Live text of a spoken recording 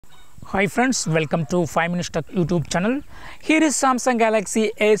Hi friends, welcome to 5 Minutes Tech YouTube channel. Here is Samsung Galaxy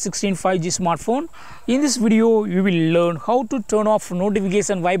A16 5G smartphone. In this video, you will learn how to turn off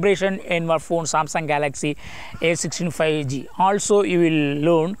notification vibration in your phone Samsung Galaxy A16 5G. Also, you will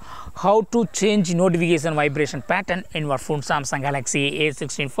learn how to change notification vibration pattern in your phone Samsung Galaxy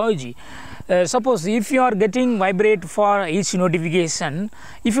A16 5G. Suppose if you are getting vibrate for each notification,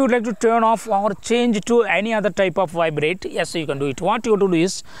 if you would like to turn off or change to any other type of vibrate, yes, you can do it. What you have to do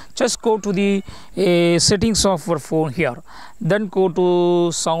is just go to the settings of your phone here, then go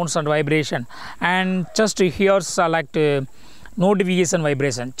to sounds and vibration, and just here select notification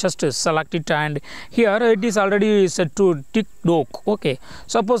vibration. Just select it, and here it is already set to tick dock. Okay,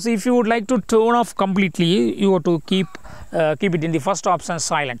 suppose if you would like to turn off completely, you have to keep it in the first option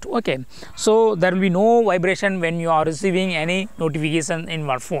silent. Okay, so there will be no vibration when you are receiving any notification in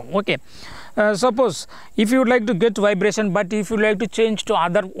your phone. Okay, suppose if you would like to get vibration, but if you would like to change to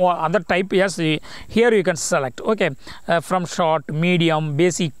other type, yes, here you can select. Okay, from short, medium,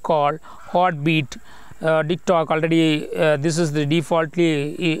 basic call, heartbeat, TikTok. Already this is the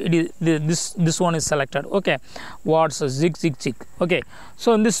defaultly this one is selected. Okay, what's zig. Okay,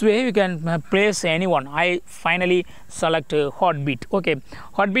 so in this way you can place anyone. I finally select heartbeat. Okay,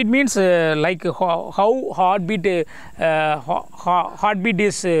 heartbeat means like how heartbeat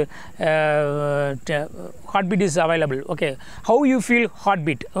is available. Okay, how you feel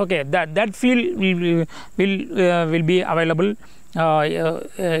heartbeat. Okay, that feel will be available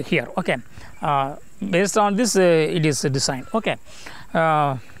here. Okay, based on this it is designed. Okay,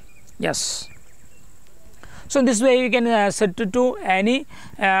 yes. So in this way you can set to any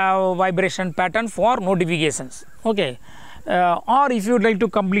vibration pattern for notifications. Okay, or if you would like to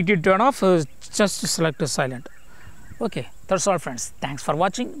completely turn off, just select silent. Okay, that's all friends. Thanks for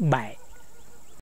watching. Bye.